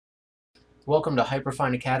Welcome to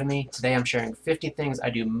Hyperfine Academy. Today I'm sharing 50 things I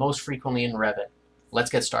do most frequently in Revit. Let's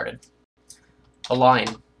get started. Align.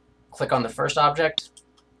 Click on the first object,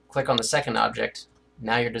 click on the second object.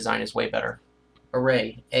 Now your design is way better.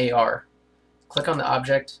 Array, AR. Click on the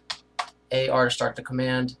object, AR to start the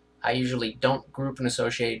command. I usually don't group and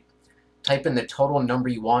associate. Type in the total number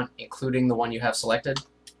you want, including the one you have selected.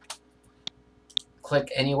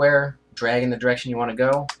 Click anywhere, drag in the direction you want to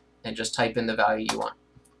go, and just type in the value you want.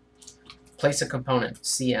 Place a component,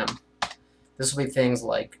 CM. This will be things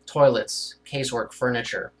like toilets, casework,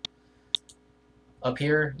 furniture. Up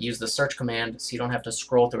here, use the search command so you don't have to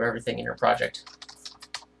scroll through everything in your project.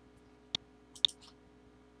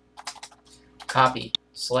 Copy.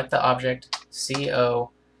 Select the object, CO,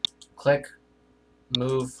 click,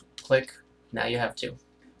 move, click. Now you have two.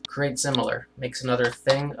 Create similar. Makes another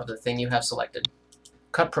thing of the thing you have selected.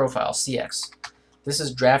 Cut profile, CX. This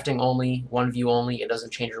is drafting only, one view only. It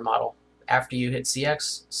doesn't change your model. After you hit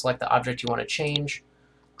CX, select the object you want to change,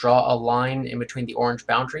 draw a line in between the orange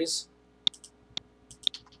boundaries,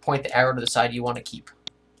 point the arrow to the side you want to keep,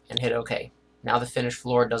 and hit OK. Now the finished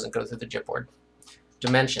floor doesn't go through the chipboard.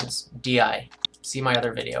 Dimensions, DI. See my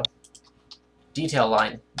other video. Detail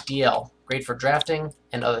line, DL. Great for drafting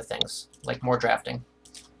and other things, like more drafting.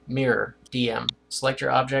 Mirror, DM. Select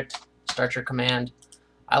your object, start your command.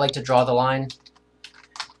 I like to draw the line.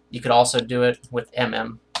 You could also do it with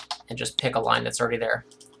MM. And just pick a line that's already there.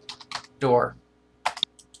 Door.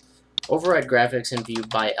 Override graphics in view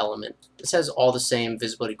by element. This has all the same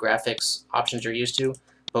visibility graphics options you're used to,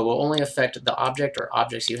 but will only affect the object or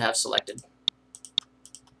objects you have selected.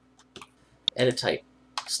 Edit type.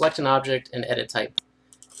 Select an object and edit type.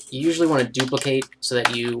 You usually want to duplicate so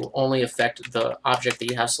that you only affect the object that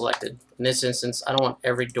you have selected. In this instance, I don't want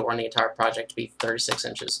every door in the entire project to be 36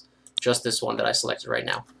 inches. Just this one that I selected right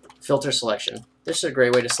now. Filter selection. This is a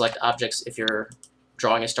great way to select objects if your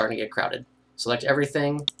drawing is starting to get crowded. Select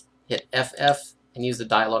everything, hit FF, and use the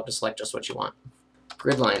dialog to select just what you want.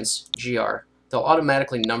 Grid lines, GR. They'll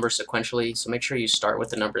automatically number sequentially, so make sure you start with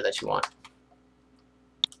the number that you want.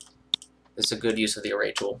 This is a good use of the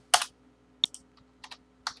array tool.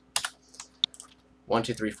 1,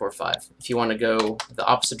 2, 3, 4, 5. If you want to go the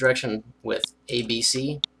opposite direction with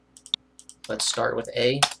ABC, let's start with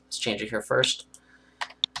A. Let's change it here first.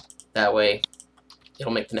 That way,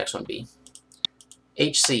 it'll make the next one B.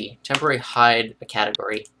 HC, temporary hide a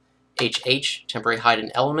category. HH, temporary hide an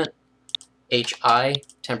element. HI,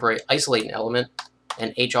 temporary isolate an element.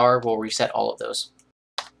 And HR will reset all of those.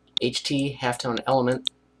 HT, halftone element.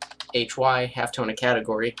 HY, halftone a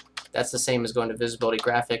category. That's the same as going to visibility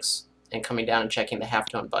graphics and coming down and checking the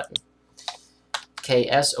halftone button.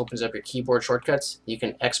 KS opens up your keyboard shortcuts. You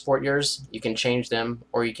can export yours, you can change them,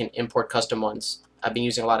 or you can import custom ones. I've been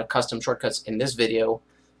using a lot of custom shortcuts in this video.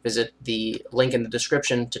 Visit the link in the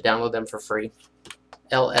description to download them for free.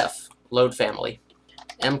 LF, load family.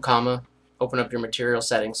 M, open up your material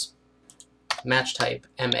settings. Match type,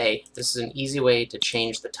 MA. This is an easy way to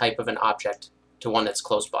change the type of an object to one that's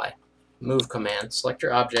close by. Move command, select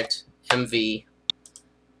your object, MV,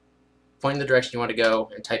 point in the direction you want to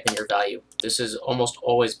go, and type in your value. This is almost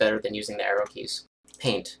always better than using the arrow keys.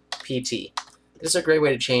 Paint, PT. This is a great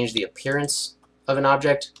way to change the appearance of an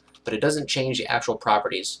object, but it doesn't change the actual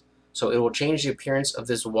properties. So it will change the appearance of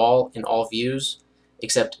this wall in all views,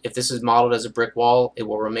 except if this is modeled as a brick wall, it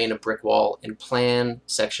will remain a brick wall in plan,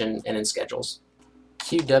 section, and in schedules.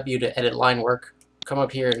 QW to edit line work. Come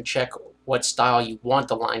up here and check what style you want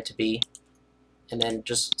the line to be, and then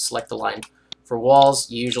just select the line. For walls,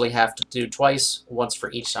 you usually have to do twice, once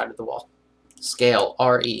for each side of the wall. Scale,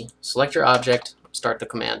 RE. Select your object, start the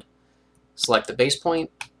command. Select the base point,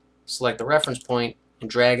 select the reference point, and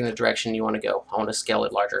drag in the direction you want to go. I want to scale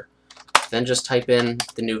it larger. Then just type in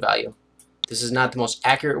the new value. This is not the most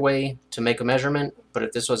accurate way to make a measurement, but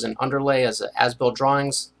if this was an underlay as-built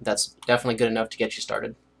drawings, that's definitely good enough to get you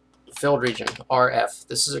started. Filled region, RF.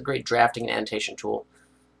 This is a great drafting and annotation tool.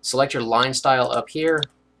 Select your line style up here,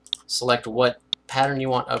 select what pattern you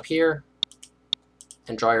want up here,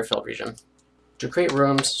 and draw your filled region. To create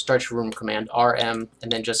rooms, start your room command, RM,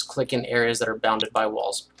 and then just click in areas that are bounded by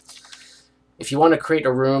walls. If you want to create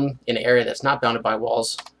a room in an area that's not bounded by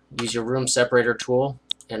walls, use your room separator tool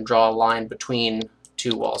and draw a line between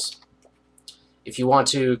two walls. If you want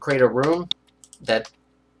to create a room that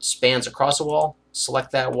spans across a wall,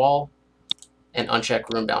 select that wall and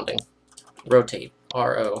uncheck room bounding. Rotate,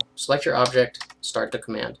 RO. Select your object, start the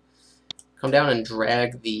command. Come down and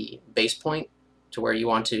drag the base point to where you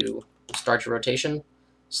want to start your rotation.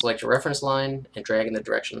 Select your reference line and drag in the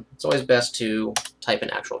direction. It's always best to type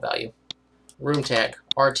an actual value. Room tag,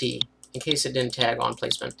 RT, in case it didn't tag on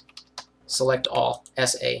placement. Select all,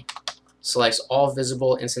 SA. Selects all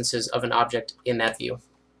visible instances of an object in that view.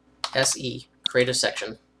 SE, create a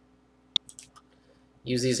section.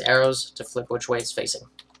 Use these arrows to flip which way it's facing.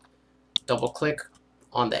 Double click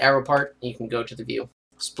on the arrow part and you can go to the view.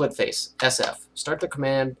 Split face, SF. Start the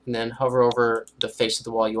command and then hover over the face of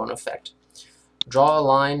the wall you want to affect. Draw a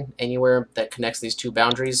line anywhere that connects these two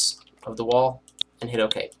boundaries of the wall and hit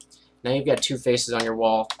OK. Now you've got two faces on your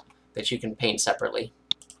wall that you can paint separately.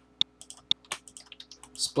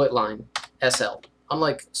 Split line, SL.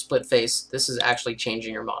 Unlike split face, this is actually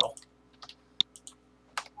changing your model.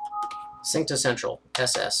 Sync to central,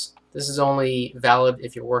 SS. This is only valid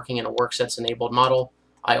if you're working in a worksets enabled model.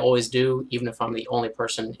 I always do, even if I'm the only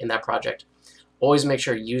person in that project. Always make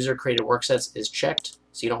sure user created worksets is checked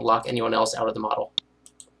so you don't lock anyone else out of the model.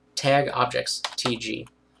 Tag objects, TG.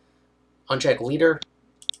 Uncheck leader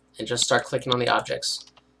and just start clicking on the objects.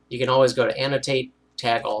 You can always go to annotate,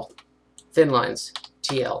 tag all. Thin lines,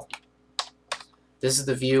 TL. This is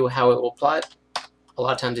the view how it will plot. A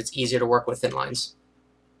lot of times it's easier to work with thin lines.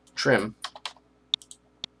 Trim.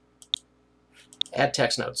 Add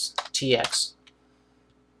text notes, TX.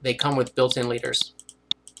 They come with built-in leaders.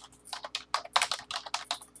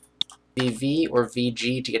 VV or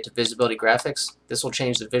VG to get to visibility graphics. This will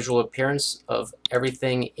change the visual appearance of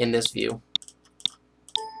everything in this view.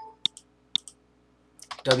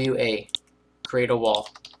 WA, create a wall.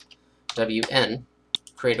 WN,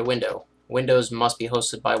 create a window. Windows must be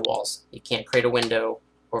hosted by walls. You can't create a window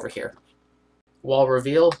over here. Wall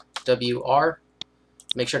reveal, WR.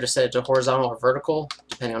 Make sure to set it to horizontal or vertical,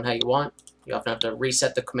 depending on how you want. You often have to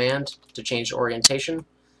reset the command to change orientation.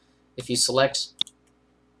 If you select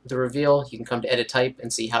the reveal, you can come to edit type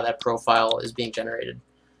and see how that profile is being generated.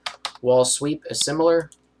 Wall sweep is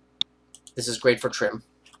similar. This is great for trim.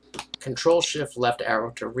 Control-Shift left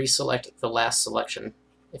arrow to reselect the last selection.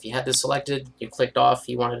 If you had this selected, you clicked off,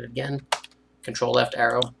 you wanted it again, Control left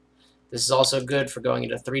arrow. This is also good for going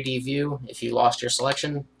into 3D view. If you lost your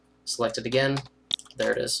selection, select it again.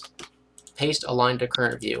 There it is. Paste align to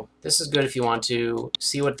current view. This is good if you want to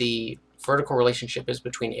see what the vertical relationship is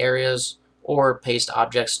between areas or paste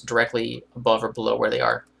objects directly above or below where they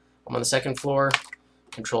are. I'm on the second floor,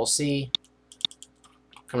 Control C.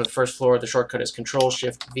 Come to the first floor, the shortcut is Control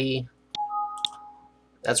Shift V.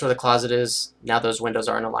 That's where the closet is. Now those windows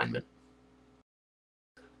are in alignment.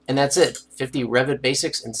 And that's it. 50 Revit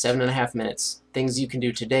basics in 7.5 minutes. Things you can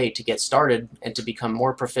do today to get started and to become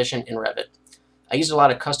more proficient in Revit. I used a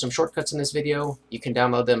lot of custom shortcuts in this video. You can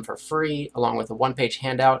download them for free along with a one-page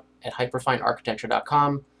handout at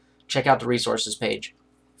hyperfinearchitecture.com. Check out the resources page.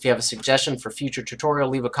 If you have a suggestion for future tutorial,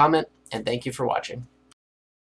 leave a comment, and thank you for watching.